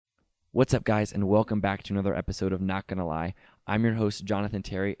What's up, guys, and welcome back to another episode of Not Gonna Lie. I'm your host, Jonathan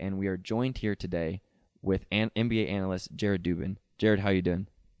Terry, and we are joined here today with NBA analyst Jared Dubin. Jared, how you doing?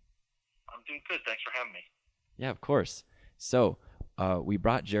 I'm doing good. Thanks for having me. Yeah, of course. So, we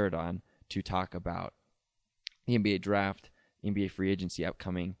brought Jared on to talk about the NBA draft, NBA free agency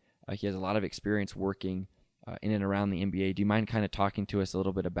upcoming. He has a lot of experience working in and around the NBA. Do you mind kind of talking to us a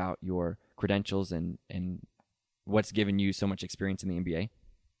little bit about your credentials and what's given you so much experience in the NBA?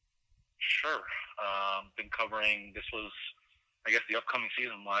 Sure. Been covering, I guess the upcoming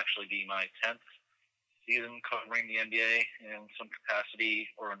season will actually be my 10th season covering the NBA in some capacity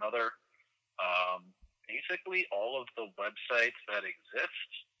or another. Basically, all of the websites that exist,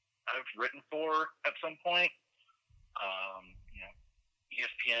 I've written for at some point.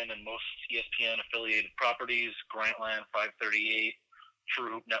 ESPN and most ESPN-affiliated properties, Grantland, 538,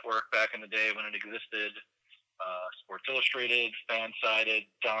 True Hoop Network back in the day when it existed, Sports Illustrated, Fansided,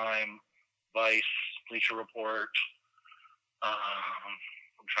 Dime, Vice, Bleacher Report.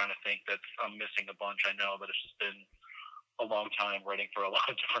 I'm trying to think that I'm missing a bunch, I know, but it's just been a long time writing for a lot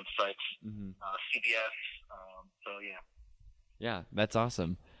of different sites. CBS, so yeah. Yeah, that's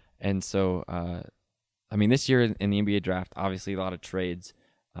awesome. And so, this year in the NBA draft, obviously a lot of trades,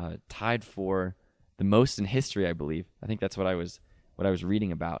 tied for the most in history, I believe. I think that's what I was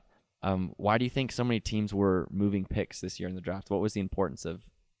reading about. Why do you think so many teams were moving picks this year in the draft? What was the importance of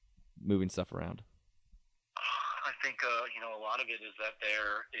moving stuff around? I think, a lot of it is that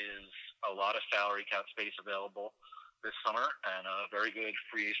there is a lot of salary cap space available this summer and a very good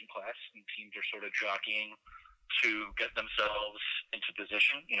free agent class, and teams are sort of jockeying to get themselves into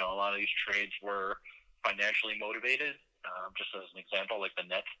position. A lot of these trades were financially motivated. Just as an example, like the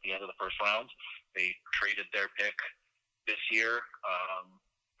Nets at the end of the first round, they traded their pick this year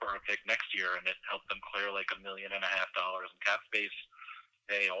for a pick next year, and it helped them clear like $1.5 million in cap space.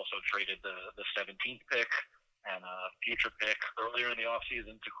 They also traded the 17th pick and a future pick earlier in the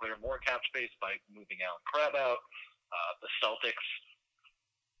offseason to clear more cap space by moving Allen Crabbe out. The Celtics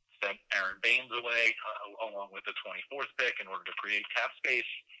sent Aaron Baines away along with the 24th pick in order to create cap space.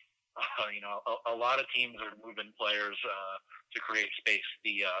 A lot of teams are moving players to create space.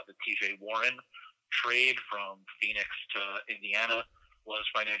 The TJ Warren trade from Phoenix to Indiana was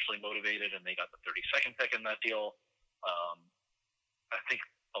financially motivated, and they got the 32nd pick in that deal. I think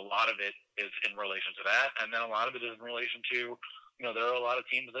a lot of it is in relation to that, and then a lot of it is in relation to, there are a lot of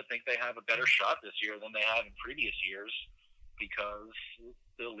teams that think they have a better shot this year than they have in previous years because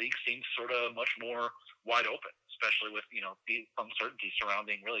the league seems sort of much more wide open, especially with, the uncertainty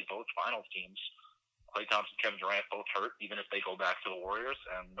surrounding really both finals teams. Klay Thompson, Kevin Durant both hurt, even if they go back to the Warriors,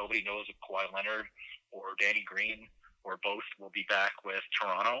 and nobody knows if Kawhi Leonard or Danny Green or both will be back with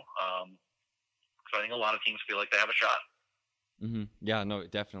Toronto. So I think a lot of teams feel like they have a shot. Mm-hmm. Yeah, no,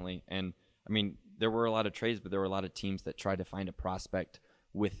 definitely. And there were a lot of trades, but there were a lot of teams that tried to find a prospect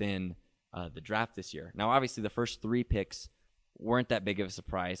within the draft this year. Now, obviously, the first three picks weren't that big of a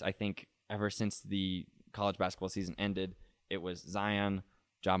surprise. I think ever since the college basketball season ended, it was Zion,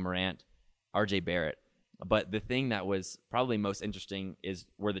 Ja Morant, RJ Barrett. But the thing that was probably most interesting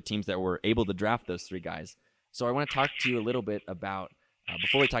were the teams that were able to draft those three guys. So I want to talk to you a little bit about,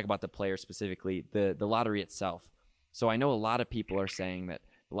 before we talk about the players specifically, the lottery itself. So I know a lot of people are saying that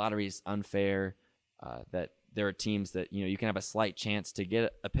the lottery is unfair, that there are teams that, you can have a slight chance to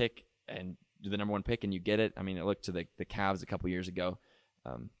get a pick and do the number one pick and you get it. It looked to the Cavs a couple years ago,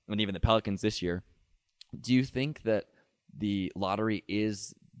 and even the Pelicans this year. Do you think that the lottery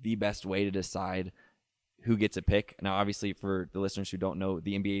is the best way to decide who gets a pick? Now, obviously, for the listeners who don't know,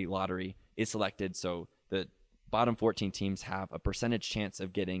 the NBA lottery is selected, so the bottom 14 teams have a percentage chance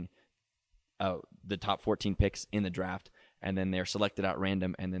of getting the top 14 picks in the draft, and then they're selected at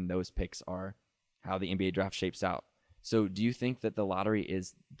random, and then those picks are how the NBA draft shapes out. So do you think that the lottery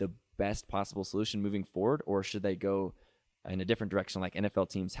is the best possible solution moving forward, or should they go in a different direction like NFL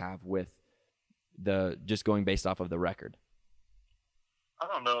teams have with the just going based off of the record? I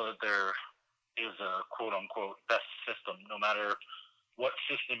don't know that there is a quote-unquote best system. No matter what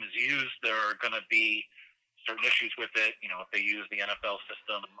system is used, there are going to be certain issues with it. If they use the NFL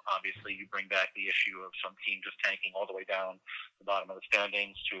system, obviously you bring back the issue of some team just tanking all the way down the bottom of the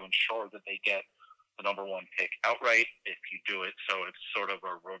standings to ensure that they get the number one pick outright. If you do it so it's sort of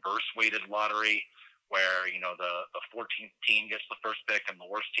a reverse weighted lottery where, the 14th team gets the first pick and the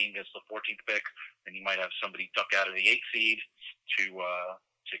worst team gets the 14th pick, then you might have somebody duck out of the 8th seed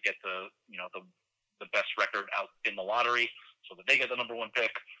to get the best record out in the lottery so that they get the number one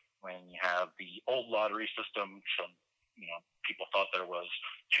pick. When you have the old lottery system, some people thought there was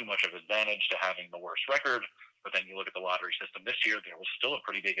too much of advantage to having the worst record. But then you look at the lottery system this year, there was still a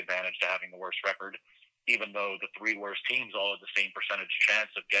pretty big advantage to having the worst record, even though the three worst teams all had the same percentage chance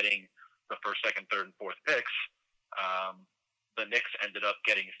of getting the first, second, third, and fourth picks. The Knicks ended up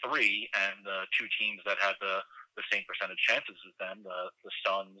getting three, and the two teams that had the same percentage chances as them, the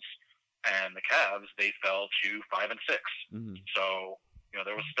Suns and the Cavs, they fell to 5 and 6. Mm-hmm. So,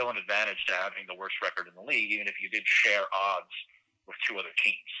 there was still an advantage to having the worst record in the league, even if you did share odds with two other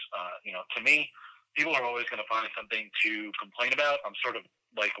teams. To me, people are always going to find something to complain about. I'm sort of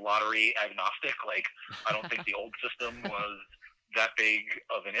like lottery agnostic. Like, I don't think the old system was that big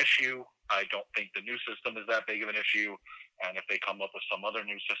of an issue. I don't think the new system is that big of an issue. And if they come up with some other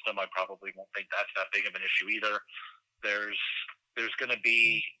new system, I probably won't think that's that big of an issue either. There's going to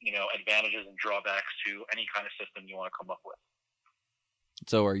be, advantages and drawbacks to any kind of system you want to come up with.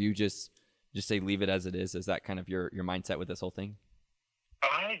 So are you just say leave it as it is? Is that kind of your mindset with this whole thing?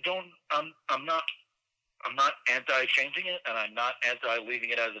 I'm not anti changing it, and I'm not anti leaving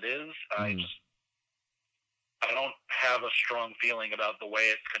it as it is. I don't have a strong feeling about the way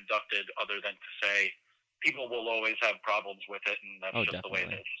it's conducted, other than to say people will always have problems with it, and that's just definitely. The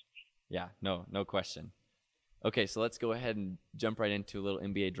way it is. Yeah, no question. Okay, so let's go ahead and jump right into a little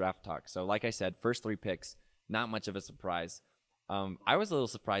NBA draft talk. So like I said, first three picks, not much of a surprise. I was a little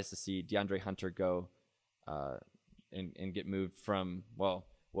surprised to see DeAndre Hunter go and get moved from, what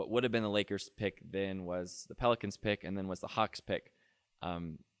would have been the Lakers pick, then was the Pelicans pick, and then was the Hawks pick.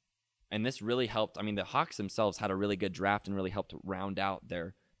 And this really helped. I mean, the Hawks themselves had a really good draft and really helped round out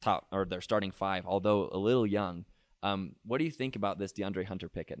their top or their starting five, although a little young. What do you think about this DeAndre Hunter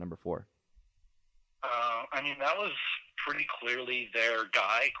pick at number 4? That was pretty clearly their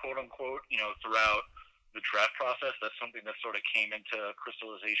guy, quote unquote, throughout the draft process. That's something that sort of came into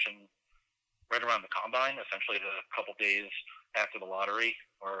crystallization right around the combine, essentially a couple days after the lottery,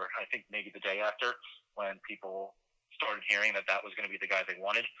 or I think maybe the day after, when people started hearing that was going to be the guy they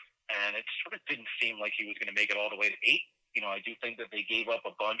wanted. And it sort of didn't seem like he was going to make it all the way to 8. I do think that they gave up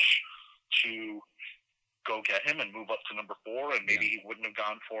a bunch to go get him and move up to number 4, and maybe he wouldn't have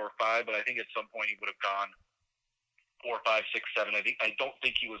gone 4 or 5, but I think at some point he would have gone 4, 5, 6, 7. I don't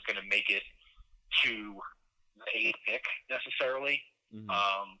think he was going to make it to the 8th pick necessarily. Mm-hmm.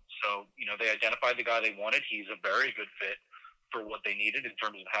 So they identified the guy they wanted. He's a very good fit for what they needed in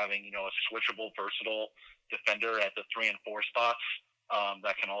terms of having a switchable, versatile defender at the 3 and 4 spots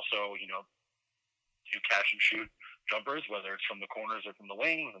that can also do catch and shoot jumpers, whether it's from the corners or from the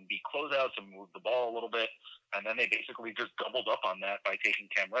wings, and beat closeouts and move the ball a little bit. And then they basically just doubled up on that by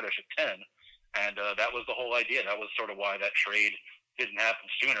taking Cam Reddish at 10. And that was the whole idea. That was sort of why that trade didn't happen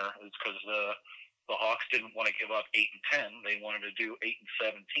sooner, is because the Hawks didn't want to give up 8 and 10. They wanted to do 8 and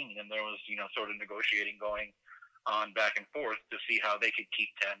 17. And there was, sort of negotiating going on back and forth to see how they could keep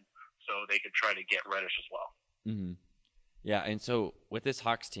 10 so they could try to get Reddish as well. Mm-hmm. Yeah, and so with this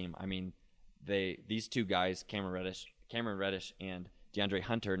Hawks team, these two guys, Cameron Reddish and DeAndre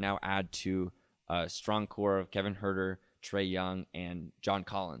Hunter, now add to a strong core of Kevin Huerter, Trae Young, and John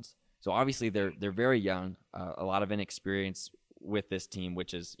Collins. So obviously they're very young, a lot of inexperience with this team,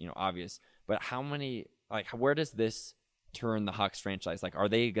 which is obvious. But where does this turn the Hawks franchise? Are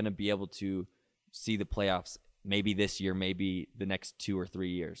they going to be able to see the playoffs maybe this year, maybe the next 2 or 3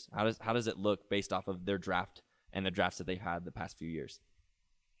 years? How does it look based off of their draft and the drafts that they've had the past few years?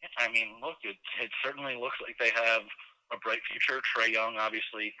 Look, it certainly looks like they have a bright future. Trae Young,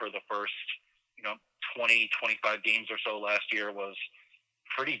 obviously, for the first 20, 25 games or so last year was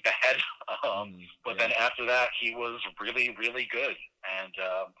pretty bad. But then after that, he was really, really good. And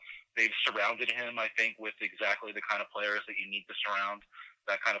they've surrounded him, I think, with exactly the kind of players that you need to surround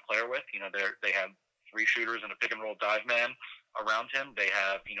that kind of player with. They have 3 shooters and a pick and roll dive man around him. They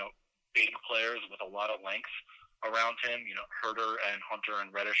have, big players with a lot of length around him. Huerter and Hunter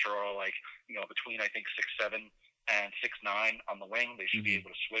and Reddish are all between, I think, 6'7" and 6'9" on the wing. They should be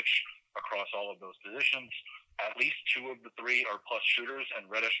able to switch across all of those positions. At least 2 of the 3 are plus shooters, and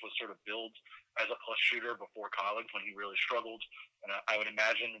Reddish was sort of billed as a plus shooter before college when he really struggled. And I would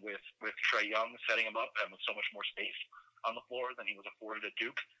imagine with Trae Young setting him up and with so much more space on the floor than he was afforded at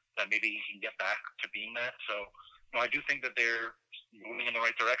Duke, that maybe he can get back to being that. So I do think that they're moving in the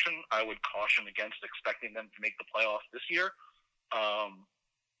right direction. I would caution against expecting them to make the playoffs this year.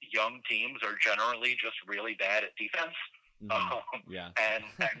 Young teams are generally just really bad at defense.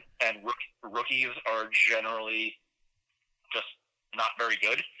 And rookies are generally just not very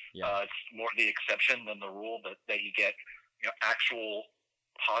good. It's more the exception than the rule that you get actual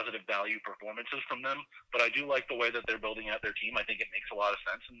positive value performances from them. But I do like the way that they're building out their team. I think it makes a lot of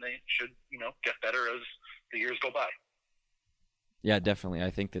sense, and they should get better as the years go by. Yeah, definitely.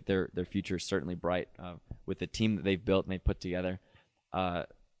 I think that their future is certainly bright with the team that they've built and they put together. I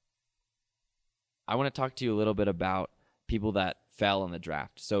want to talk to you a little bit about people that fell in the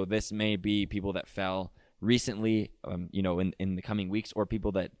draft. So this may be people that fell recently, in the coming weeks, or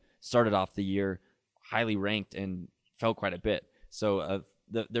people that started off the year highly ranked and fell quite a bit. So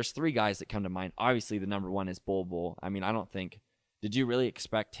there's three guys that come to mind. Obviously, the number one is Bol Bol. I mean, did you really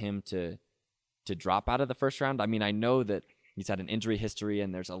expect him to drop out of the first round? I mean, I know that he's had an injury history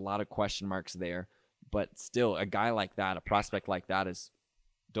and there's a lot of question marks there, but still, a guy like that, a prospect like that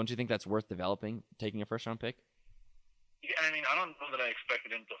don't you think that's worth developing, taking a first round pick? Yeah, I mean, I don't know that I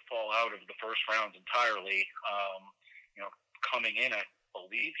expected him to fall out of the first round entirely. Coming in, I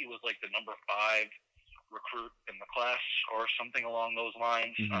believe he was like the number 5 recruit in the class or something along those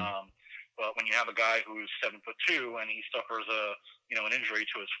lines. Mm-hmm. But when you have a guy who's 7'2" and he suffers an injury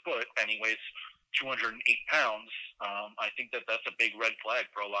to his foot and he weighs 208 pounds, I think that's a big red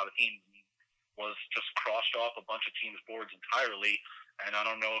flag for a lot of teams. He was just crossed off a bunch of teams' boards entirely, and I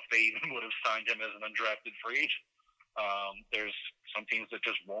don't know if they even would have signed him as an undrafted free agent. There's some teams that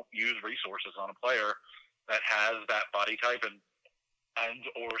just won't use resources on a player that has that body type and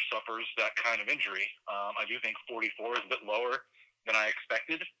or suffers that kind of injury. I do think 44 is a bit lower than I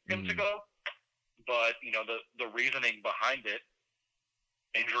expected him to go, but the reasoning behind it,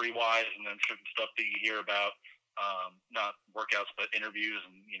 injury-wise, and then certain stuff that you hear about, not workouts but interviews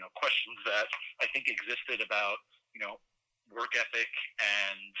and questions that I think existed about work ethic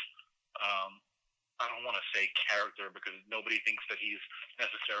and I don't want to say character because nobody thinks that he's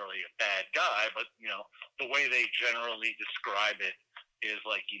necessarily a bad guy, but the way they generally describe it is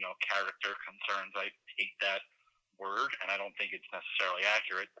like character concerns. I hate that word, and I don't think it's necessarily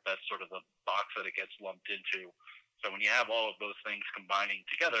accurate, but that's sort of the box that it gets lumped into. So when you have all of those things combining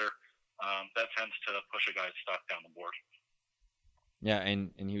together, that tends to push a guy's stock down the board. Yeah,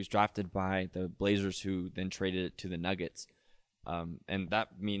 and he was drafted by the Blazers, who then traded it to the Nuggets. And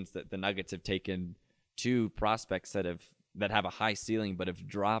that means that the Nuggets have taken two prospects that have a high ceiling but have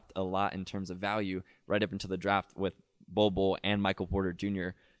dropped a lot in terms of value right up until the draft with Bol Bol and Michael Porter Jr.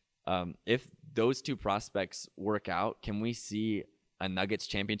 If those two prospects work out, can we see a Nuggets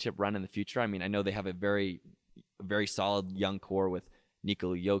championship run in the future? I mean, I know they have a very, very solid young core with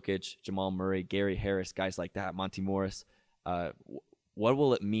Nikola Jokic, Jamal Murray, Gary Harris, guys like that, Monty Morris. What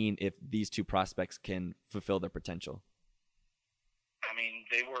will it mean if these two prospects can fulfill their potential? I mean,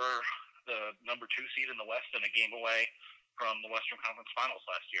 they were the number 2 seed in the West and a game away from the Western Conference Finals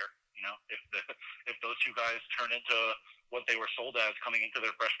last year. If those two guys turn into what they were sold as coming into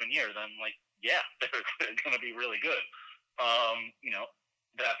their freshman year, then they're going to be really good.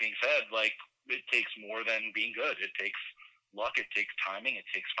 That being said, it takes more than being good. It takes luck. It takes timing. It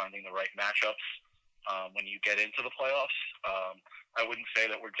takes finding the right matchups when you get into the playoffs. I wouldn't say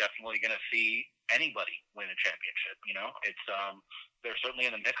that we're definitely going to see anybody win a championship. It's they're certainly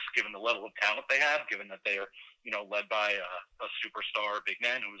in the mix given the level of talent they have, given that they're led by a superstar big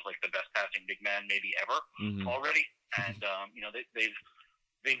man who's like the best passing big man maybe ever already, and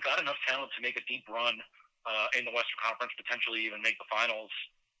they've got enough talent to make a deep run in the Western Conference, potentially even make the finals,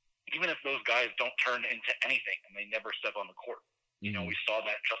 even if those guys don't turn into anything and they never step on the court. We saw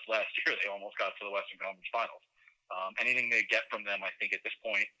that just last year. They almost got to the Western Conference Finals. Anything they get from them, I think at this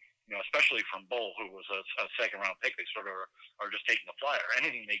point, especially from Bol, who was a second-round pick, they sort of are just taking a flyer.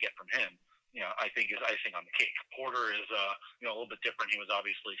 Anything they get from him, I think is icing on the cake. Porter is a little bit different. He was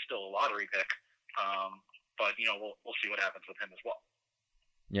obviously still a lottery pick, but we'll see what happens with him as well.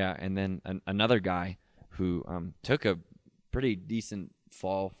 Yeah, and then another guy who took a pretty decent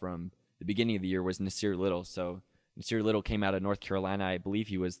fall from the beginning of the year was Nasir Little. So Nasir Little came out of North Carolina. I believe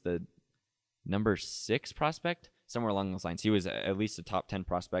he was the number 6 prospect, somewhere along those lines. He was at least a top 10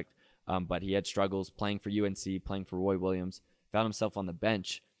 prospect, but he had struggles playing for UNC, playing for Roy Williams, found himself on the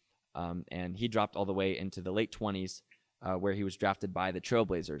bench, and he dropped all the way into the late 20s, where he was drafted by the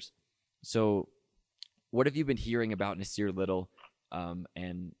Trailblazers. So what have you been hearing about Nasir Little,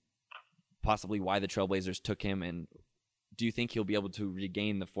 and possibly why the Trailblazers took him, and do you think he'll be able to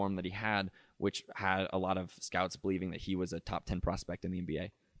regain the form that he had, which had a lot of scouts believing that he was a top 10 prospect in the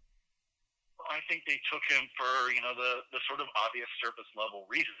NBA? I think they took him for the sort of obvious surface level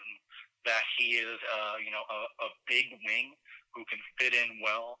reason that he is a big wing who can fit in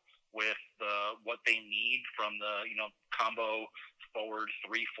well with what they need from the combo forward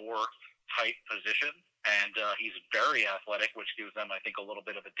 3-4 type position, and he's very athletic, which gives them I think a little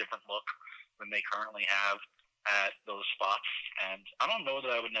bit of a different look than they currently have at those spots. And I don't know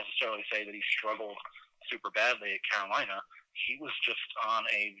that I would necessarily say that he struggled super badly at Carolina. He was just on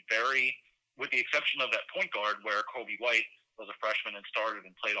a very, with the exception of that point guard where Kobe White was a freshman and started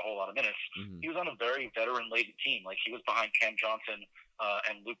and played a whole lot of minutes. He was on a very veteran-laden team. Like, he was behind Cam Johnson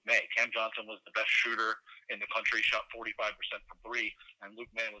and Luke May. Cam Johnson was the best shooter in the country, shot 45% from three, and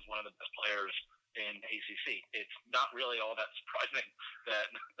Luke May was one of the best players in ACC. It's not really all that surprising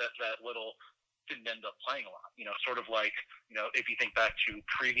that little didn't end up playing a lot. Sort of like, if you think back to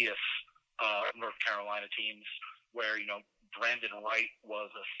previous North Carolina teams where, Brandon Wright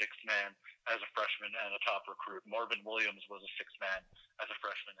was a sixth man as a freshman and a top recruit. Marvin Williams was a sixth man as a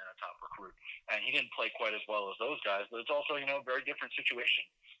freshman and a top recruit. And he didn't play quite as well as those guys, but it's also, a very different situation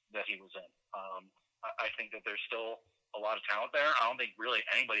that he was in. I think that there's still a lot of talent there. I don't think really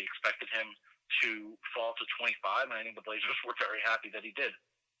anybody expected him to fall to 25, and I think the Blazers were very happy that he did.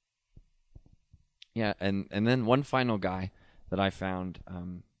 Yeah, and then one final guy that I found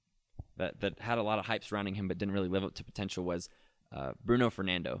that had a lot of hype surrounding him but didn't really live up to potential was Bruno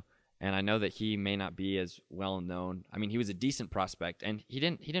Fernando. And I know that he may not be as well known. I mean, he was a decent prospect, and he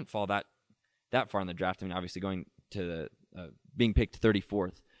didn't fall that far in the draft. I mean, obviously going to being picked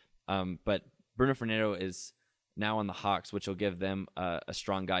 34th. But Bruno Fernando is now on the Hawks, which will give them a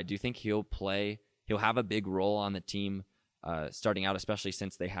strong guy. Do you think he'll have a big role on the team starting out, especially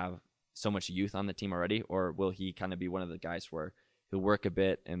since they have so much youth on the team already? Or will he kind of be one of the guys where he'll work a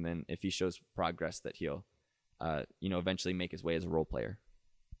bit, and then if he shows progress that he'll eventually make his way as a role player?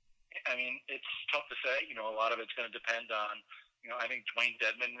 I mean, it's tough to say. A lot of it's going to depend on, I think Dwayne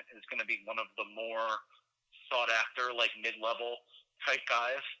Dedmon is going to be one of the more sought after, like mid-level type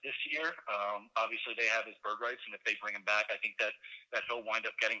guys this year. Obviously they have his bird rights, and if they bring him back, I think that he'll wind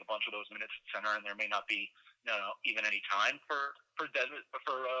up getting a bunch of those minutes at center, and there may not be even any time for Fernando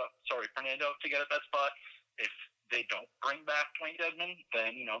to get at that spot. If they don't bring back Dwayne Dedmon,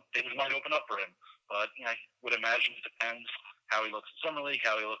 then things might open up for him. But I would imagine it depends how he looks in summer league,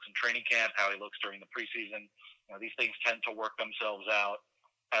 how he looks in training camp, how he looks during the preseason. These things tend to work themselves out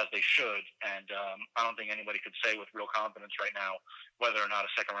as they should, and I don't think anybody could say with real confidence right now whether or not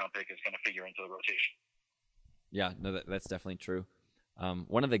a second-round pick is going to figure into the rotation. Yeah, no, that's definitely true.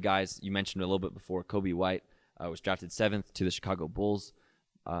 One of the guys you mentioned a little bit before, Coby White, was drafted 7th to the Chicago Bulls.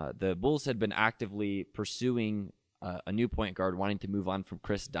 The Bulls had been actively pursuing a new point guard, wanting to move on from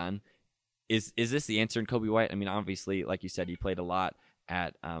Chris Dunn. Is this the answer in Coby White? I mean, obviously, like you said, he played a lot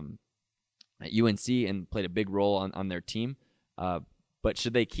at UNC and played a big role on their team. But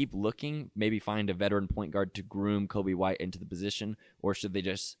should they keep looking, maybe find a veteran point guard to groom Coby White into the position, or should they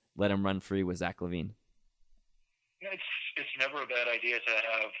just let him run free with Zach LaVine? It's never a bad idea to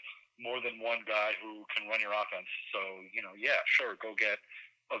have more than one guy who can run your offense. So, sure, go get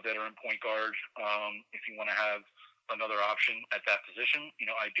a veteran point guard if you want to have another option at that position.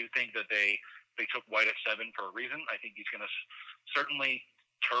 I do think that they took White at 7 for a reason. I think he's going to certainly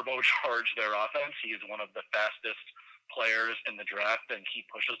turbocharge their offense. He is one of the fastest players in the draft, and he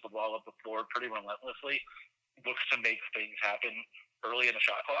pushes the ball up the floor pretty relentlessly. Looks to make things happen early in the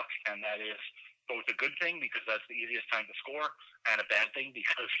shot clock, and that is both a good thing because that's the easiest time to score, and a bad thing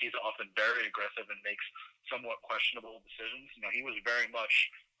because he's often very aggressive and makes somewhat questionable decisions. He was very much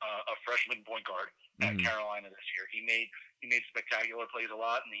a freshman point guard at Carolina this year. He made spectacular plays a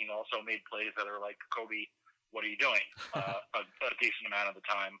lot, and he also made plays that are like, Kobe, what are you doing? A decent amount of the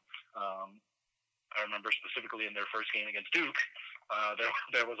time. I remember specifically in their first game against Duke,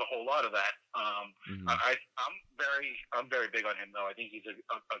 there was a whole lot of that. I'm very big on him, though. I think he's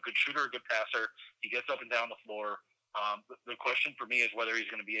a good shooter, a good passer. He gets up and down the floor. The question for me is whether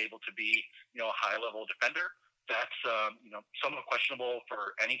he's going to be able to be, a high-level defender. That's somewhat questionable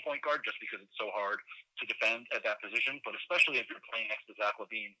for any point guard just because it's so hard to defend at that position. But especially if you're playing next to Zach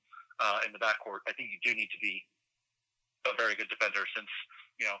LaVine in the backcourt, I think you do need to be a very good defender since,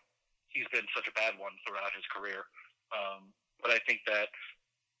 he's been such a bad one throughout his career. But I think that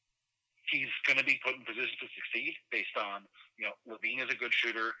he's going to be put in position to succeed based on, LaVine is a good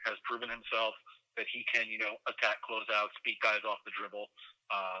shooter, has proven himself that he can, attack closeouts, beat guys off the dribble.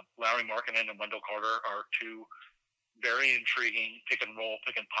 Lauri Markkanen and Wendell Carter are two very intriguing pick and roll,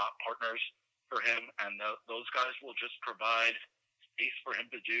 pick and pop partners for him. And those guys will just provide space for him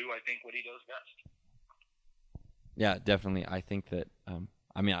to do, I think, what he does best. Yeah, definitely. I think that,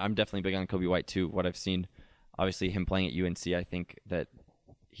 I'm definitely big on Coby White too. What I've seen, obviously him playing at UNC, I think that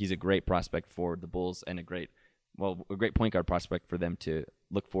he's a great prospect for the Bulls and a great point guard prospect for them to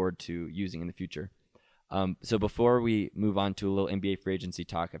look forward to using in the future. So before we move on to a little NBA free agency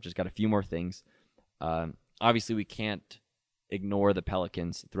talk, I've just got a few more things. Obviously, we can't ignore the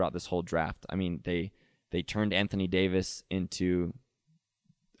Pelicans throughout this whole draft. I mean, they turned Anthony Davis into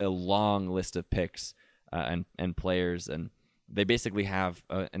a long list of picks and players, and they basically have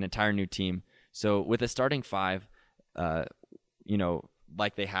an entire new team. So with a starting five,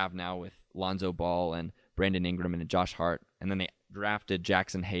 like they have now with Lonzo Ball and Brandon Ingram and Josh Hart, and then they drafted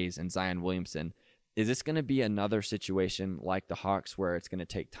Jackson Hayes and Zion Williamson. Is this going to be another situation like the Hawks where it's going to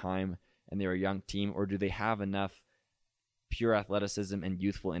take time and they're a young team, or do they have enough pure athleticism and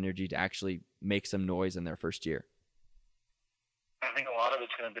youthful energy to actually make some noise in their first year? I think a lot of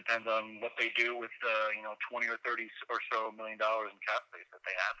it's going to depend on what they do with 20 or 30 or so $1 million in cap space that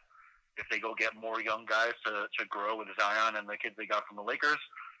they have. If they go get more young guys to grow with Zion and the kids they got from the Lakers,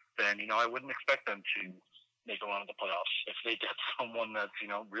 then I wouldn't expect them to make a run of the playoffs. If they get someone that's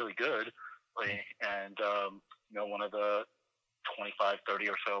really good and one of the 25, 30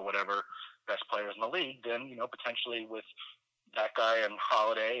 or so whatever best players in the league, then potentially with that guy and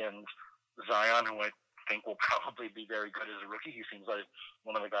Holiday and Zion, who I think will probably be very good as a rookie. He seems like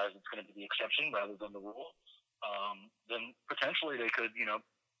one of the guys that's going to be the exception rather than the rule. Then potentially they could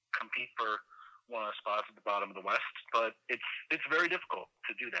compete for one of the spots at the bottom of the West, but it's very difficult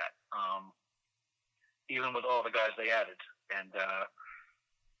to do that, even with all the guys they added. And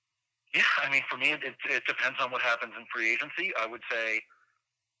for me, it depends on what happens in free agency. I would say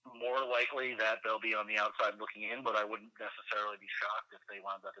more likely that they'll be on the outside looking in, but I wouldn't necessarily be shocked if they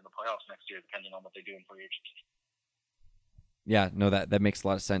wound up in the playoffs next year, depending on what they do in free agency. Yeah, no, that makes a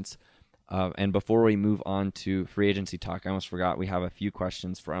lot of sense. And before we move on to free agency talk, I almost forgot we have a few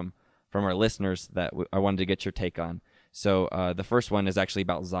questions from our listeners that I wanted to get your take on. So the first one is actually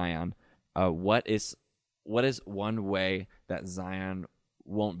about Zion. What is one way that Zion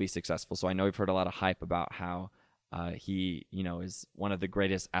won't be successful? So I know we've heard a lot of hype about how he, is one of the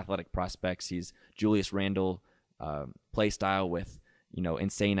greatest athletic prospects. He's Julius Randle play style with,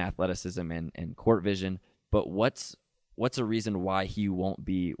 insane athleticism and court vision. But what's a reason why he won't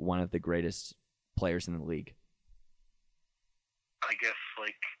be one of the greatest players in the league? I guess,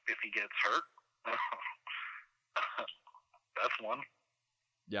 if he gets hurt, that's one.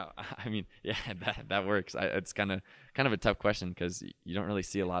 Yeah, I mean, yeah, that works. It's kind of a tough question because you don't really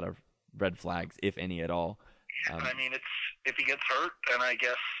see a lot of red flags, if any at all. It's if he gets hurt, and I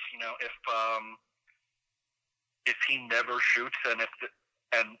guess if he never shoots, and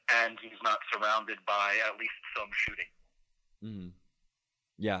he's not surrounded by at least some shooting. Mm-hmm.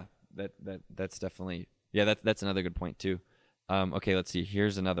 Yeah, that's definitely that's another good point too. Okay, let's see.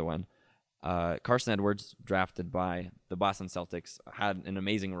 Here's another one. Carson Edwards, drafted by the Boston Celtics, had an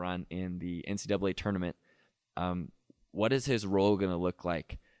amazing run in the NCAA tournament. What is his role going to look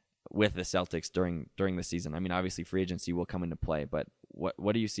like with the Celtics during the season? I mean, obviously free agency will come into play, but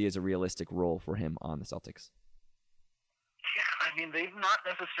what do you see as a realistic role for him on the Celtics? Yeah, they've not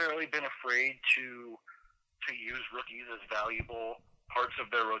necessarily been afraid to use rookies as valuable parts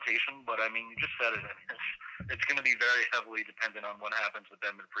of their rotation, but you just said it. It's going to be very heavily dependent on what happens with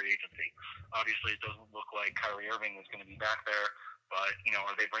them in free agency. Obviously, it doesn't look like Kyrie Irving is going to be back there, but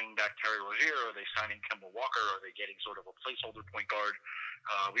are they bringing back Terry Rozier? Are they signing Kemba Walker? Are they getting sort of a placeholder point guard?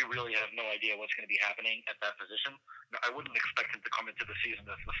 We really have no idea what's going to be happening at that position. I wouldn't expect him to come into the season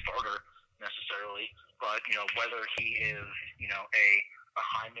as the starter necessarily, but whether he is a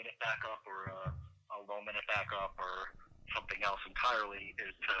high minute backup or a low minute backup or something else entirely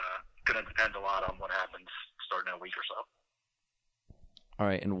is going to depend a lot on what happens starting in a week or so. All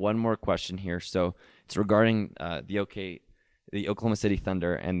right, and one more question here. So it's regarding the Oklahoma City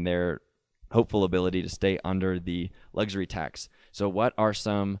Thunder and their hopeful ability to stay under the luxury tax. So what are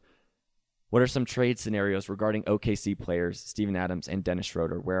some trade scenarios regarding OKC players, Steven Adams and Dennis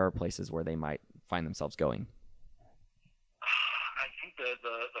Schroeder? Where are places where they might find themselves going? I think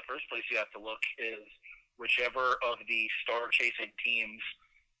the first place you have to look is whichever of the star-chasing teams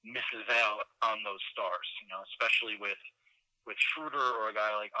misses out on those stars, especially with Schroeder or a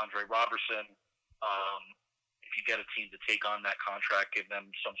guy like Andre Robertson. If you get a team to take on that contract, give them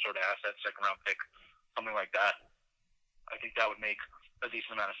some sort of asset, second-round pick, something like that, I think that would make a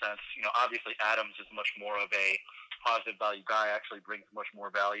decent amount of sense. Obviously Adams is much more of a positive value guy, actually brings much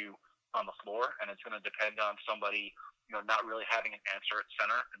more value on the floor, and it's going to depend on somebody, not really having an answer at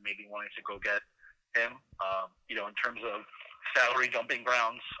center and maybe wanting to go get him. In terms of salary dumping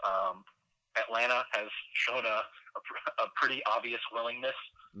grounds, Atlanta has shown a pretty obvious willingness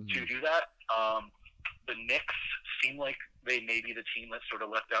to do that. The Knicks seem like they may be the team that's sort of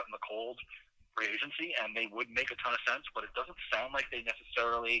left out in the cold free agency, and they would make a ton of sense, but it doesn't sound like they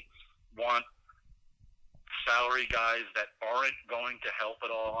necessarily want salary guys that aren't going to help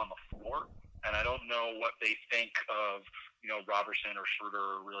at all on the floor. And I don't know what they think of, Robertson or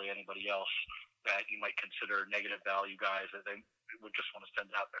Schroeder or really anybody else that you might consider negative value guys that they would just want to send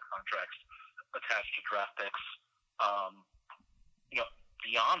out their contracts attached to draft picks.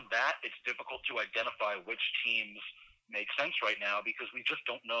 Beyond that, it's difficult to identify which teams make sense right now because we just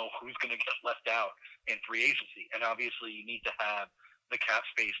don't know who's going to get left out in free agency. And obviously you need to have the cap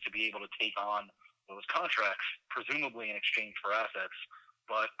space to be able to take on those contracts, presumably in exchange for assets.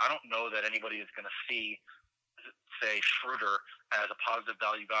 But I don't know that anybody is going to see, say, Schroeder as a positive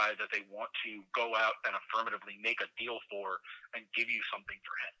value guy that they want to go out and affirmatively make a deal for and give you something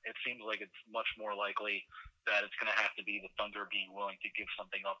for him. It seems like it's much more likely that it's going to have to be the Thunder being willing to give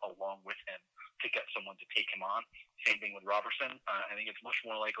something up along with him to get someone to take him on. Same thing with Robertson. I think it's much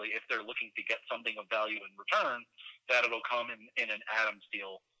more likely if they're looking to get something of value in return that it'll come in an Adams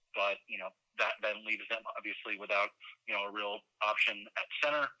deal. But, that then leaves them obviously without, a real option at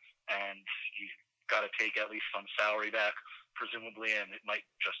center, and you've got to take at least some salary back, presumably, and it might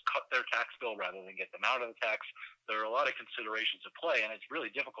just cut their tax bill rather than get them out of the tax. There are a lot of considerations at play, and it's really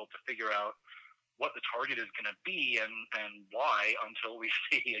difficult to figure out what the target is going to be and why until we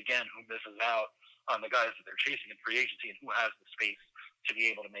see, again, who misses out on the guys that they're chasing in free agency and who has the space to be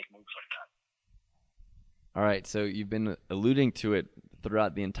able to make moves like that. All right, so you've been alluding to it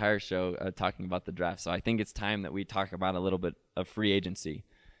throughout the entire show, talking about the draft. So I think it's time that we talk about a little bit of free agency.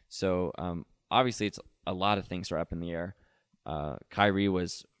 So obviously it's a lot of things are up in the air. Kyrie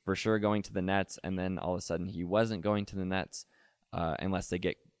was for sure going to the Nets, and then all of a sudden he wasn't going to the Nets unless they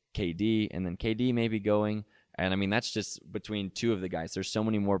get KD, and then KD may be going. And I mean, that's just between two of the guys. There's so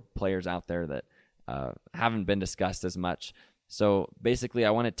many more players out there that haven't been discussed as much. So basically I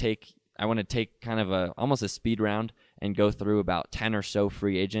want to take kind of almost a speed round and go through about 10 or so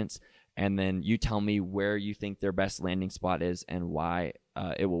free agents, and then you tell me where you think their best landing spot is and why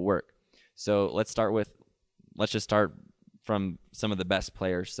it will work. So let's just start from some of the best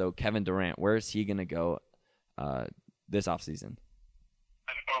players. So Kevin Durant, where is he going to go this offseason?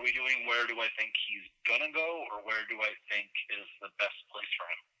 Are we doing where do I think he's going to go, or where do I think is the best place for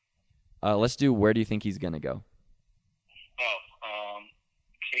him? Let's do where do you think he's going to go?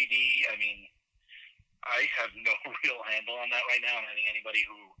 KD, I mean, I have no real handle on that right now, and I think anybody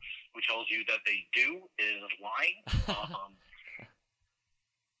who tells you that they do is lying.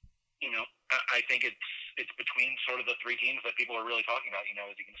 I think it's between sort of the three teams that people are really talking about.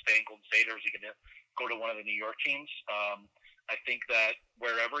 Is he going to stay in Golden State, or is he going to go to one of the New York teams? I think that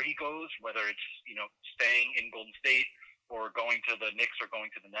wherever he goes, whether it's staying in Golden State or going to the Knicks or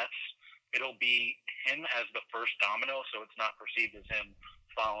going to the Nets, it'll be him as the first domino, so it's not perceived as him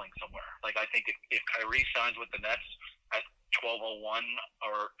following somewhere. Like, I think if Kyrie signs with the Nets at 6:01 on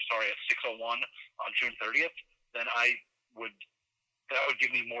June 30th, then that would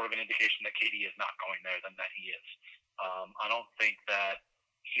give me more of an indication that KD is not going there than that he is. I don't think that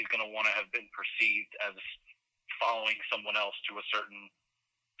he's going to want to have been perceived as following someone else to a certain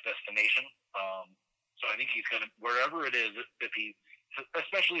destination. So I think he's going to, wherever it is,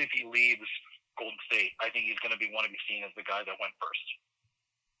 especially if he leaves Golden State, I think he's going to want to be seen as the guy that went first.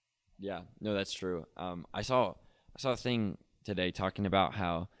 Yeah, no, that's true. I saw a thing today talking about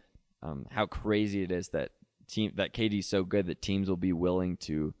how crazy it is that KD's so good that teams will be willing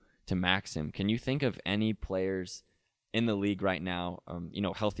to max him. Can you think of any players in the league right now,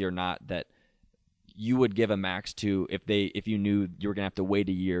 healthy or not, that you would give a max to if you knew you were gonna have to wait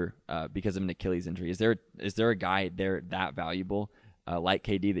a year because of an Achilles injury? Is there a guy there that valuable like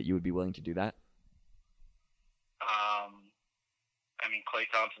KD that you would be willing to do that? I mean, Klay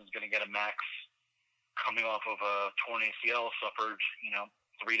Thompson's going to get a max coming off of a torn ACL suffered,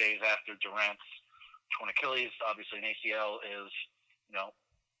 3 days after Durant's torn Achilles. Obviously, an ACL is,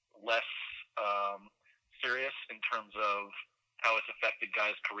 less serious in terms of how it's affected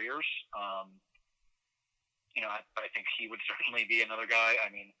guys' careers. I think he would certainly be another guy. I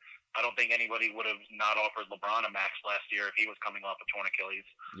mean, I don't think anybody would have not offered LeBron a max last year if he was coming off a torn Achilles.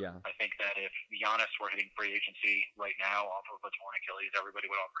 Yeah. I think that if Giannis were hitting free agency right now off of a torn Achilles, everybody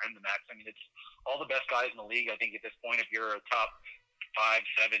would offer him the max. I mean, it's all the best guys in the league. I think at this point, if you're a top 5,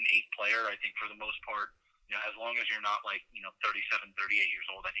 7, 8 player, I think for the most part, as long as you're not 37, 38 years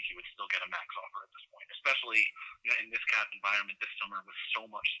old, I think you would still get a max offer at this point, especially in this cap environment this summer with so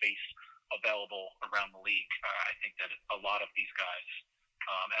much space available around the league. I think that a lot of these guys,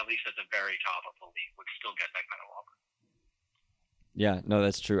 at least at the very top of the league, would still get that kind of offer. Yeah, no,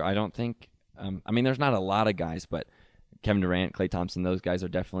 that's true. I don't think there's not a lot of guys, but Kevin Durant, Klay Thompson, those guys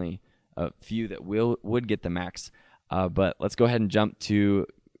are definitely a few that would get the max. But let's go ahead and jump to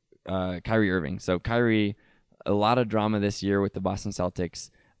Kyrie Irving. So Kyrie, a lot of drama this year with the Boston Celtics.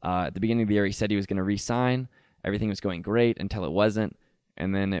 At the beginning of the year, he said he was going to re-sign. Everything was going great until it wasn't.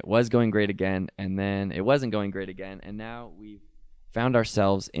 And then it was going great again. And then it wasn't going great again. And now we've found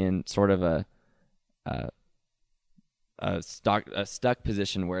ourselves in sort of a stuck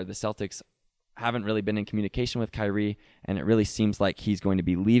position where the Celtics haven't really been in communication with Kyrie, and it really seems like he's going to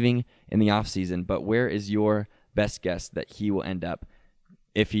be leaving in the offseason. But where is your best guess that he will end up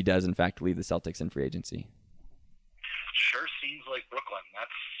if he does, in fact, leave the Celtics in free agency? Sure seems like Brooklyn.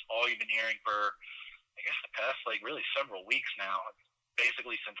 That's all you've been hearing for, I guess, the past, really several weeks now.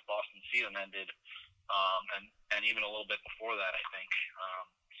 Basically since Boston's season ended, and even a little bit before that, I think.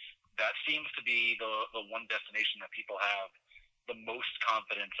 That seems to be the one destination that people have the most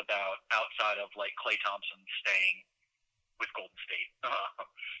confidence about outside of, Klay Thompson staying with Golden State.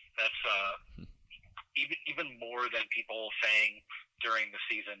 That's even more than people saying during the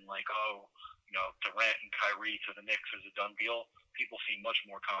season, Durant and Kyrie to the Knicks is a done deal. People seem much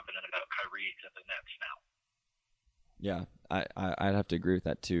more confident about Kyrie to the Nets now. Yeah, I'd have to agree with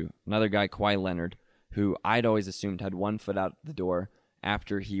that too. Another guy, Kawhi Leonard, who I'd always assumed had one foot out the door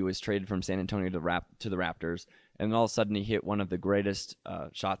after he was traded from San Antonio to the Raptors, and then all of a sudden he hit one of the greatest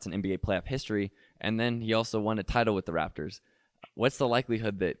shots in NBA playoff history, and then he also won a title with the Raptors. What's the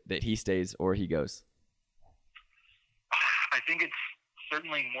likelihood that he stays or he goes? I think it's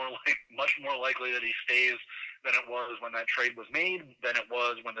certainly much more likely that he stays than it was when that trade was made, than it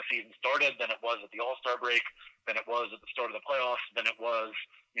was when the season started, than it was at the All-Star break, than it was at the start of the playoffs, than it was,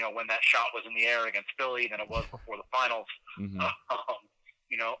 when that shot was in the air against Philly, than it was before the finals. Mm-hmm.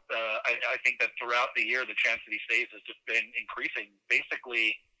 I think that throughout the year, the chance that he stays has just been increasing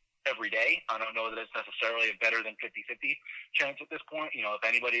basically every day. I don't know that it's necessarily a better than 50-50 chance at this point. If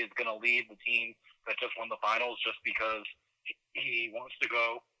anybody is going to leave the team that just won the finals just because he wants to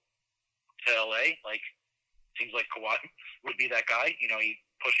go to LA, seems like Kawhi would be that guy. He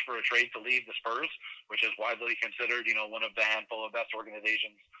pushed for a trade to leave the Spurs, which is widely considered, one of the handful of best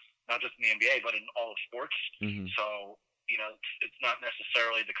organizations, not just in the NBA, but in all of sports. Mm-hmm. So, it's not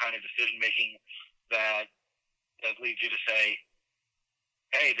necessarily the kind of decision-making that leads you to say,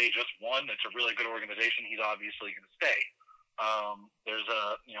 hey, they just won. It's a really good organization. He's obviously going to stay. There's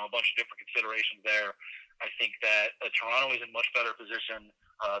a bunch of different considerations there. I think that Toronto is in much better position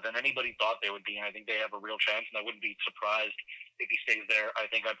than anybody thought they would be, and I think they have a real chance, and I wouldn't be surprised if he stays there. I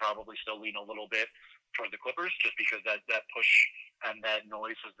think I'd probably still lean a little bit toward the Clippers just because that push and that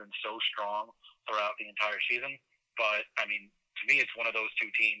noise has been so strong throughout the entire season. But, to me, it's one of those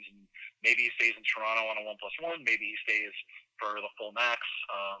two teams, and maybe he stays in Toronto on a 1+1, maybe he stays for the full max.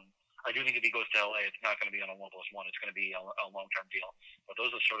 I do think if he goes to LA, it's not going to be on a 1+1. It's going to be a long-term deal. But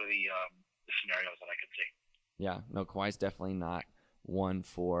those are sort of the scenarios that I could see. Yeah, no, Kawhi's definitely not one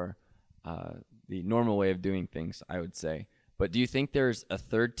for the normal way of doing things, I would say. But do you think there's a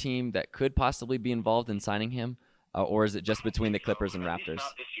third team that could possibly be involved in signing him, or is it just between the Clippers and Raptors?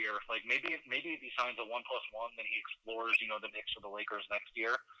 Not this year. Maybe if he signs a 1+1, then he explores, the Knicks or the Lakers next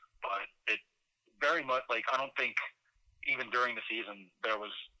year. But it very much I don't think even during the season there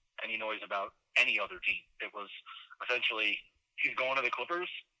was any noise about any other team. It was essentially he's going to the Clippers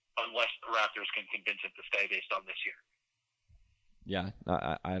unless the Raptors can convince him to stay based on this year. Yeah,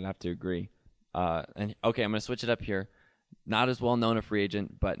 I'd have to agree. And okay, I'm going to switch it up here. Not as well known a free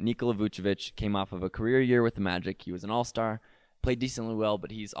agent, but Nikola Vucevic came off of a career year with the Magic. He was an all-star, played decently well,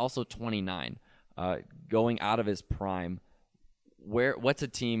 but he's also 29, going out of his prime. What's a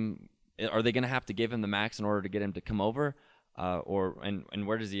team? Are they going to have to give him the max in order to get him to come over, and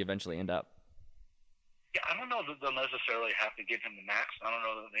where does he eventually end up? Yeah, I don't know that they'll necessarily have to give him the max. I don't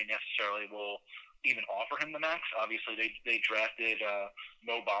know that they necessarily will even offer him the max. Obviously, they drafted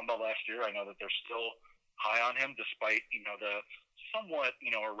Mo Bamba last year. I know that they're still high on him despite, the somewhat,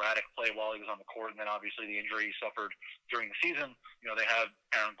 erratic play while he was on the court, and then obviously the injury he suffered during the season. They have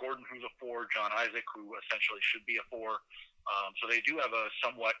Aaron Gordon, who's a 4, John Isaac, who essentially should be a 4. So they do have a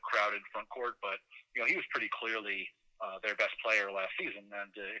somewhat crowded front court, but, he was pretty clearly their best player last season,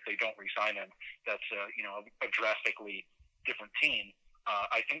 and if they don't re-sign him, that's a drastically different team.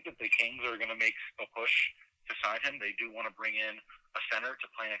 I think that the Kings are going to make a push to sign him. They do want to bring in a center to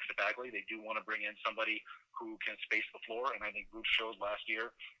play next to Bagley. They do want to bring in somebody who can space the floor, and I think Vooch showed last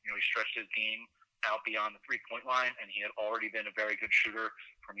year. He stretched his game out beyond the three-point line, and he had already been a very good shooter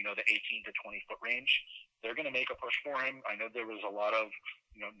from the 18 to 20-foot range. They're going to make a push for him. I know there was a lot of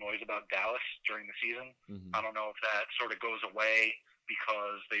noise about Dallas during the season. Mm-hmm. I don't know if that sort of goes away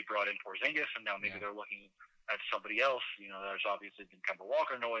because they brought in Porzingis, and now maybe they're looking at somebody else. There's obviously been Kemba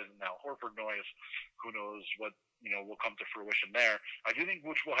Walker noise and now Horford noise. Who knows what will come to fruition there. I do think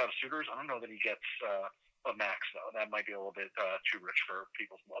Vooch will have suitors. I don't know that he gets a max though. That might be a little bit too rich for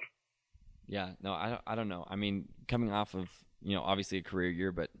people's blood. Yeah, no, I don't know. I mean, coming off of obviously a career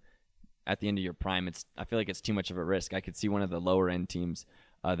year, but at the end of your prime, I feel like it's too much of a risk. I could see one of the lower end teams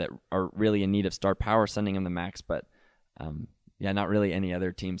that are really in need of star power sending him the max, but Yeah, not really any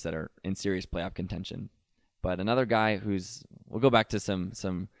other teams that are in serious playoff contention. But another guy we'll go back to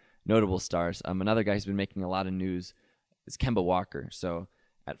some notable stars. Another guy who's been making a lot of news is Kemba Walker. So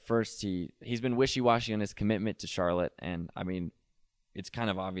at first he's been wishy-washy on his commitment to Charlotte, and I mean it's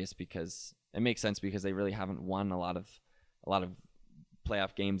kind of obvious because it makes sense because they really haven't won a lot of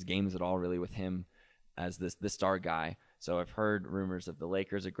playoff games at all really with him as the star guy. So I've heard rumors of the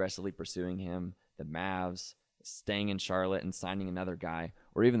Lakers aggressively pursuing him, the Mavs staying in Charlotte and signing another guy,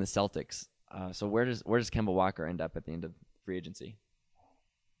 or even the Celtics. So where does Kemba Walker end up at the end of free agency?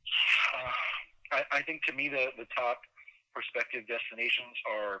 I think to me the top prospective destinations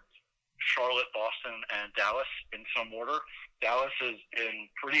are Charlotte, Boston, and Dallas in some order. Dallas has been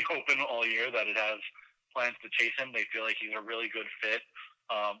pretty open all year that it has plans to chase him. They feel like he's a really good fit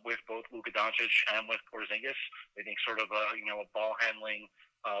with both Luka Doncic and with Porzingis. They think sort of a ball handling,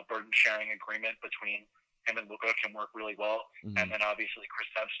 burden sharing agreement between him and Luka can work really well. Mm-hmm. And then obviously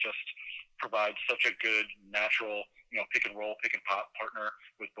Kristaps just provides such a good natural, pick and roll, pick and pop partner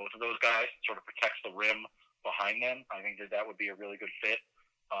with both of those guys. Sort of protects the rim behind them. I think that would be a really good fit.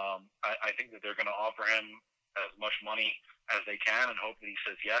 I think that they're going to offer him as much money as they can and hope that he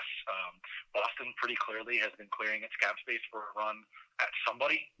says yes. Boston pretty clearly has been clearing its cap space for a run at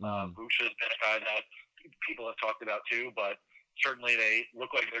somebody. Vooch has been a guy that people have talked about too, but certainly they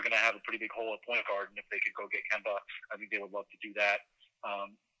look like they're going to have a pretty big hole at point guard, and if they could go get Kemba, I think they would love to do that.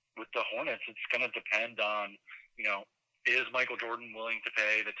 With the Hornets, it's going to depend on, is Michael Jordan willing to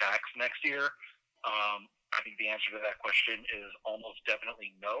pay the tax next year? I think the answer to that question is almost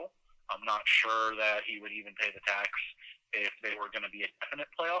definitely no. I'm not sure that he would even pay the tax if they were going to be a definite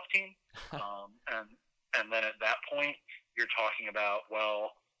playoff team. And then at that point, you're talking about,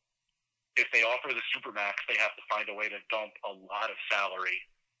 well, if they offer the Supermax, they have to find a way to dump a lot of salary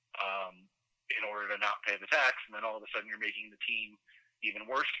in order to not pay the tax. And then all of a sudden you're making the team even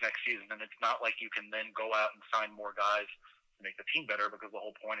worse next season. And it's not like you can then go out and sign more guys to make the team better, because the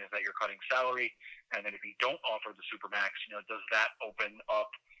whole point is that you're cutting salary. And then if you don't offer the Supermax, does that open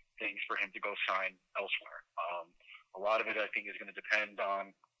up things for him to go sign elsewhere? A lot of it, I think, is going to depend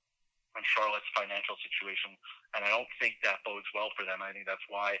on Charlotte's financial situation, and I don't think that bodes well for them. I think that's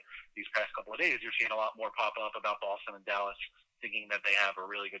why these past couple of days you're seeing a lot more pop up about Boston and Dallas thinking that they have a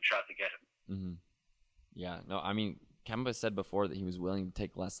really good shot to get him. Mm-hmm. Yeah, no, I mean, Kemba said before that he was willing to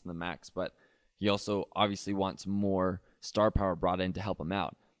take less than the max, but he also obviously wants more star power brought in to help him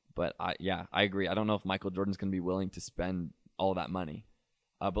out. But I agree. I don't know if Michael Jordan's going to be willing to spend all that money.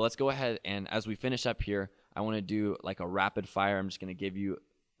 But let's go ahead, and as we finish up here, I want to do like a rapid fire. I'm just going to give you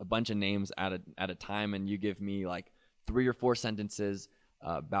a bunch of names at a time, and you give me like 3 or 4 sentences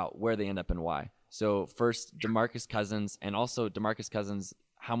about where they end up and why. So first, DeMarcus Cousins, and also DeMarcus Cousins,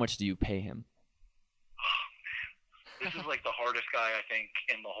 how much do you pay him? Oh, man. This is like the hardest guy, I think,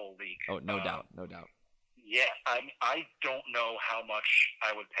 in the whole league. Oh, no doubt. Yeah, I don't know how much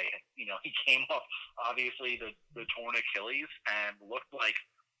I would pay him. He came off, obviously, the torn Achilles and looked like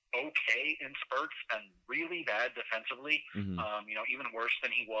okay in spurts and really bad defensively. Mm-hmm. Even worse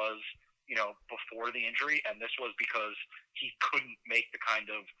than he was, before the injury. And this was because he couldn't make the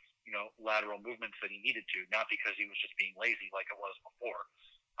kind of, lateral movements that he needed to, not because he was just being lazy like it was before.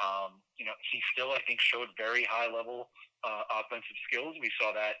 He still, I think, showed very high level offensive skills. We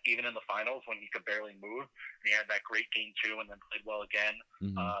saw that even in the finals when he could barely move. He had that great game 2 and then played well again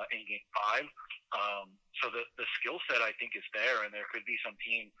in game 5. So the skill set, I think, is there, and there could be some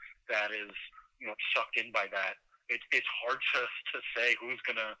team that is, sucked in by that. It's hard to say who's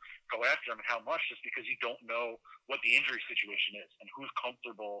going to go after him and how much, just because you don't know what the injury situation is and who's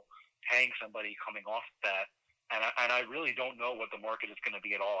comfortable paying somebody coming off that. And I really don't know what the market is going to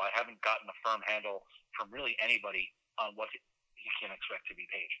be at all. I haven't gotten a firm handle from really anybody on what he can expect to be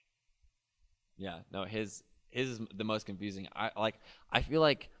paid. Yeah, no, his is the most confusing. I feel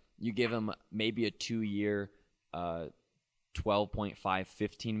like you give him maybe a 2-year, 12.5,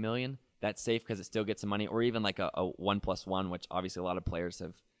 $15 million. That's safe because it still gets some money, or even like a 1+1, which obviously a lot of players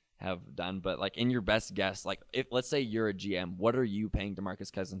have done. But like in your best guess, like if let's say you're a GM, what are you paying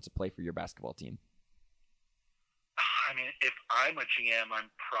DeMarcus Cousins to play for your basketball team? I mean, if I'm a GM,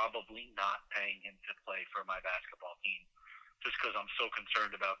 I'm probably not paying him to play for my basketball team, just because I'm so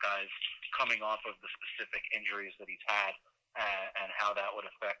concerned about guys coming off of the specific injuries that he's had and how that would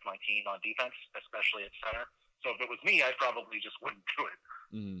affect my team on defense, especially at center. So if it was me, I probably just wouldn't do it.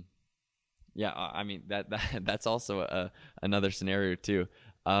 Mm. Yeah, I mean that's also another scenario too.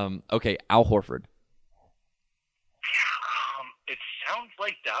 Okay, Al Horford. It sounds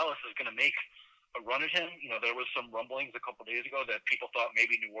like Dallas is going to make a run at him. There was some rumblings a couple days ago that people thought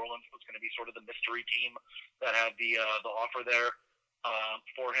maybe New Orleans was going to be sort of the mystery team that had the offer there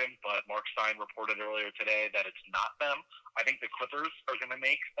for him, but Mark Stein reported earlier today that it's not them. I think the Clippers are going to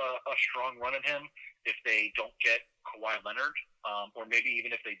make a strong run at him if they don't get Kawhi Leonard, or maybe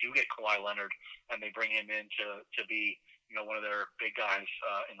even if they do get Kawhi Leonard and they bring him in to be one of their big guys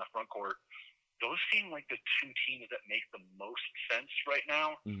in the front court. Those seem like the two teams that make the most sense right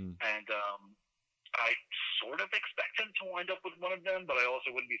now, and I sort of expect him to wind up with one of them, but I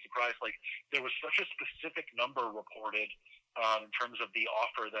also wouldn't be surprised. Like, there was such a specific number reported in terms of the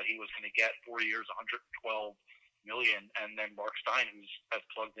offer that he was going to get, 4 years, $112 million, and then Mark Stein, who's as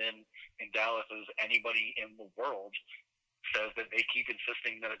plugged in Dallas as anybody in the world, says that they keep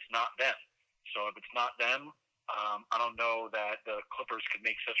insisting that it's not them. So if it's not them, I don't know that the Clippers could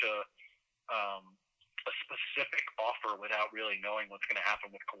make such a specific offer without really knowing what's going to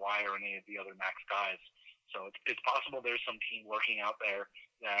happen with Kawhi or any of the other max guys. So it's possible there's some team working out there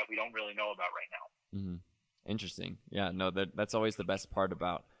that we don't really know about right now. Interesting. Yeah, no, that's always the best part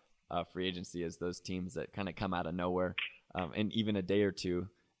about free agency is those teams that kind of come out of nowhere in even a day or two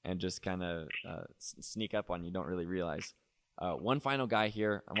and just kind of sneak up on you, don't really realize. One final guy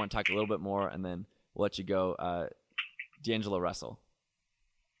here, I want to talk a little bit more, and then we'll let you go. D'Angelo Russell.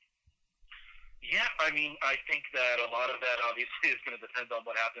 Yeah, I think that a lot of that obviously is going to depend on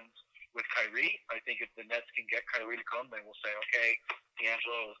what happens with Kyrie. I think if the Nets can get Kyrie to come, then we'll say, okay,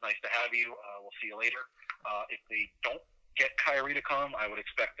 D'Angelo, it was nice to have you. We'll see you later. If they don't get Kyrie to come, I would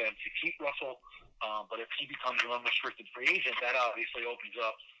expect them to keep Russell. But if he becomes an unrestricted free agent, that obviously opens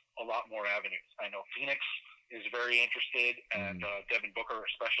up a lot more avenues. I know Phoenix is very interested, and Devin Booker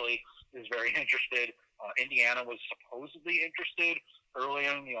especially is very interested. Indiana was supposedly interested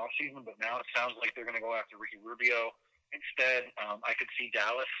earlier in the offseason, but now it sounds like they're going to go after Ricky Rubio instead. I could see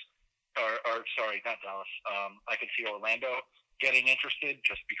Dallas, not Dallas. I could see Orlando getting interested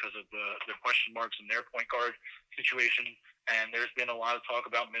just because of the question marks in their point guard situation. And there's been a lot of talk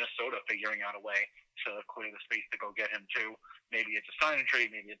about Minnesota figuring out a way to clear the space to go get him too. Maybe it's a sign and trade,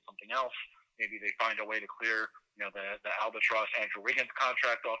 maybe it's something else. Maybe they find a way to clear, the albatross Andrew Wiggins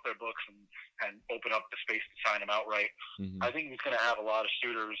contract off their books and open up the space to sign him outright. I think he's going to have a lot of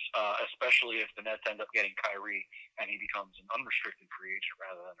suitors, especially if the Nets end up getting Kyrie and he becomes an unrestricted free agent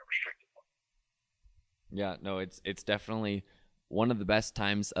rather than a restricted one. Yeah, no, it's definitely one of the best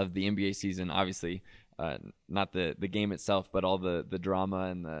times of the NBA season. Obviously, not the game itself, but all the drama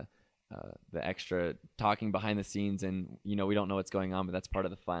and the extra talking behind the scenes, and we don't know what's going on, but that's part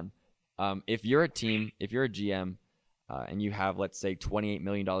of the fun. If you're a team, if you're a GM, and you have, let's say, $28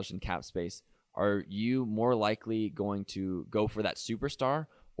 million in cap space, are you more likely going to go for that superstar,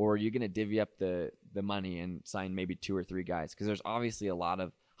 or are you going to divvy up the money and sign maybe 2 or 3 guys? Because there's obviously a lot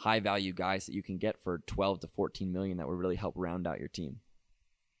of high-value guys that you can get for $12 to $14 million that would really help round out your team.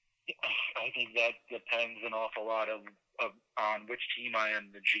 I think that depends an awful lot on which team I am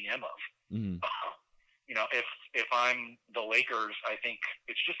the GM of. If I'm the Lakers, I think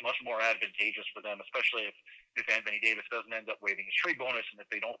it's just much more advantageous for them, especially if Anthony Davis doesn't end up waiving his trade bonus, and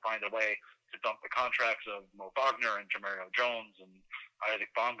if they don't find a way to dump the contracts of Mo Wagner and Jamario Jones and Isaac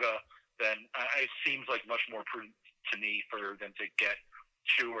Bonga, then it seems like much more prudent to me for them to get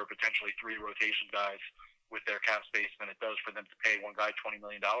 2 or potentially 3 rotation guys with their cap space than it does for them to pay one guy $20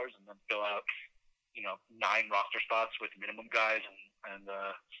 million and then fill out 9 roster spots with minimum guys and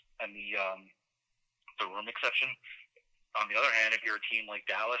the room exception. On the other hand, if you're a team like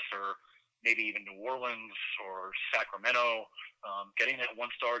Dallas or maybe even New Orleans or Sacramento, getting that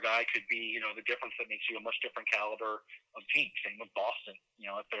 1-star guy could be, the difference that makes you a much different caliber of team. Same with Boston.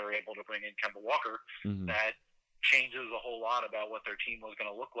 If they're able to bring in Kemba Walker, that changes a whole lot about what their team was going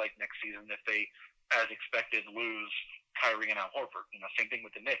to look like next season if they, as expected, lose Kyrie and Al Horford. Same thing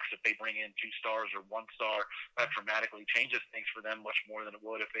with the Knicks. If they bring in 2 stars or 1 star, that dramatically changes things for them much more than it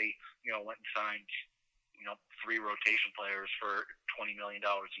would if they, went and signed 3 rotation players for $20 million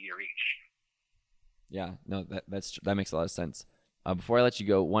a year each. Yeah, no, that makes a lot of sense. Before I let you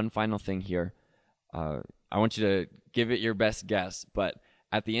go, one final thing here. I want you to give it your best guess, but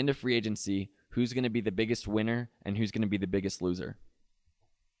at the end of free agency, who's going to be the biggest winner and who's going to be the biggest loser?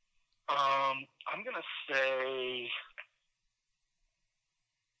 I'm going to say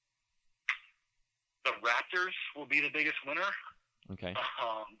the Raptors will be the biggest winner. Okay.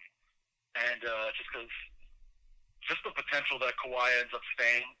 And just the potential that Kawhi ends up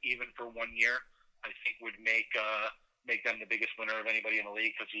staying even for 1 year, I think would make them the biggest winner of anybody in the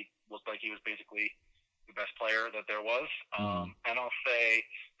league because he looked like he was basically the best player that there was. And I'll say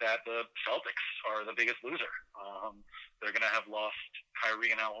that the Celtics are the biggest loser. They're going to have lost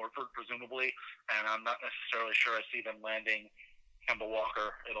Kyrie and Al Horford, presumably, and I'm not necessarily sure I see them landing Kemba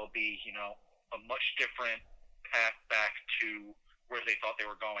Walker. It'll be, a much different path back to where they thought they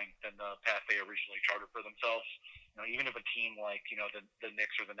were going than the path they originally charted for themselves. Even if a team like, the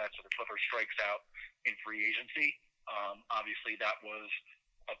Knicks or the Nets or the Clippers strikes out in free agency, obviously that was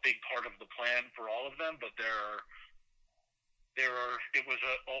a big part of the plan for all of them, but it was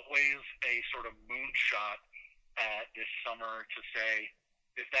always a sort of moonshot at this summer to say,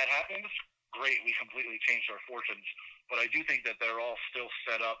 if that happens, great, we completely changed our fortunes. But I do think that they're all still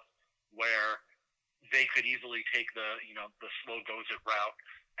set up where they could easily take the slow goes it route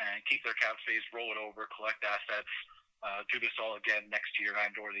and keep their cap space, roll it over, collect assets, do this all again next year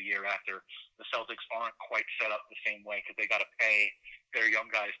and or the year after. The Celtics aren't quite set up the same way because they got to pay their young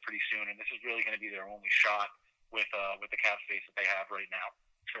guys pretty soon, and this is really going to be their only shot with the cap space that they have right now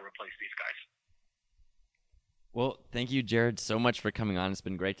to replace these guys. Well, thank you, Jared, so much for coming on. It's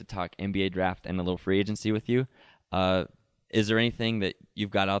been great to talk NBA draft and a little free agency with you. Is there anything that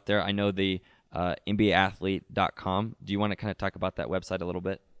you've got out there? I know the NBAathlete.com. Do you want to kind of talk about that website a little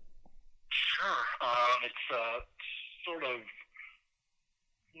bit? Sure. It's sort of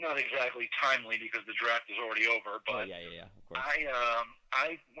not exactly timely because the draft is already over, but yeah, of course.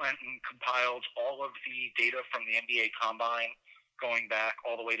 I went and compiled all of the data from the NBA Combine going back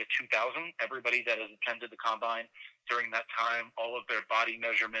all the way to 2000. Everybody that has attended the Combine during that time, all of their body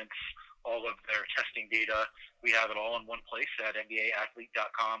measurements, all of their testing data, we have it all in one place at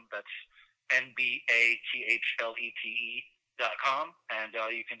NBAathlete.com. That's NBAathlete.com. And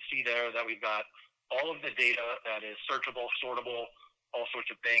you can see there that we've got all of the data that is searchable, sortable, all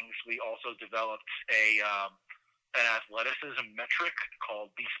sorts of things. We also developed an athleticism metric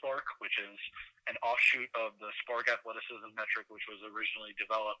called B-Spark, which is an offshoot of the Spark athleticism metric, which was originally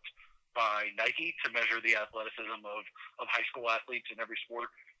developed by Nike to measure the athleticism of high school athletes in every sport.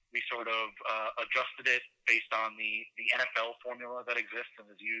 We sort of adjusted it based on the NFL formula that exists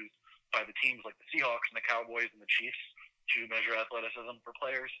and is used by the teams like the Seahawks and the Cowboys and the Chiefs to measure athleticism for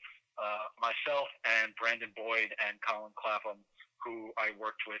players. Myself and Brandon Boyd and Colin Clapham, who I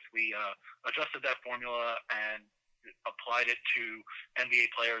worked with, we adjusted that formula and applied it to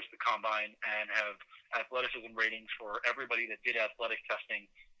NBA players, the Combine, and have athleticism ratings for everybody that did athletic testing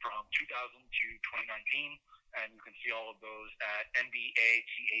from 2000 to 2019. And you can see all of those at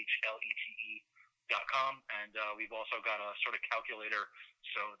NBAathlete.com. And we've also got a sort of calculator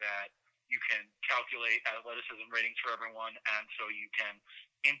so that you can calculate athleticism ratings for everyone, and so you can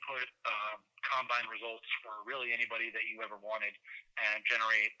input Combine results for really anybody that you ever wanted and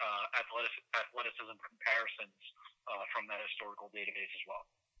generate athleticism comparisons from that historical database as well.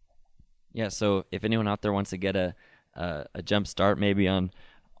 Yeah, so if anyone out there wants to get a jump start maybe on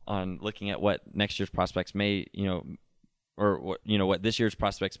looking at what next year's prospects may, or what this year's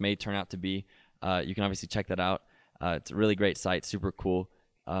prospects may turn out to be, you can obviously check that out. It's a really great site, super cool.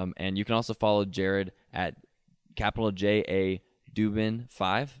 And you can also follow Jared at capital J-A Dubin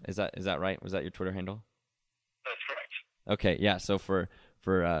 5. Is that right? Was that your Twitter handle? That's correct. Okay, yeah. So for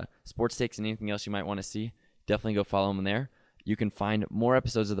sports takes and anything else you might want to see, definitely go follow him there. You can find more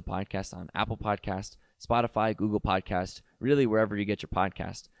episodes of the podcast on Apple Podcast, Spotify, Google Podcast, really wherever you get your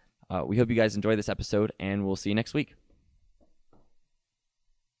podcast. We hope you guys enjoy this episode, and we'll see you next week.